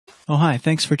Oh, hi,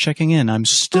 thanks for checking in. I'm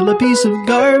still a piece of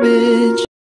garbage.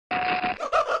 Oh,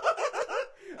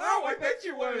 I bet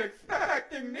you weren't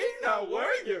expecting me now,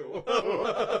 were you?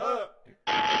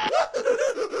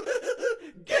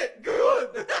 Get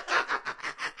good!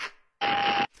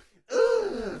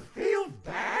 Ugh, feels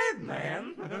bad,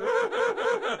 man.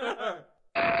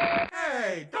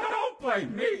 Hey, don't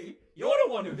blame me. You're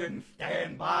the one who didn't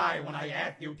stand by when I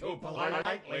asked you to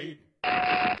politely.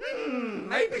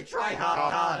 Maybe try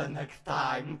harder next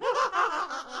time.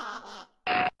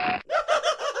 I'm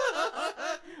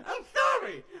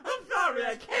sorry,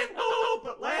 I can't help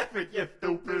but laugh at your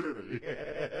stupidity.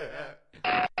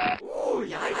 Ooh,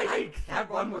 yikes, that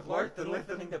one was worse than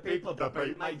listening to people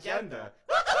debate my gender.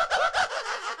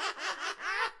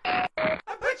 I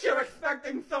bet you're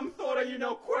expecting some sort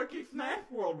of, quirky Smash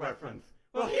World reference.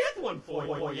 Well, here's one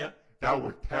for you. That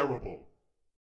was terrible.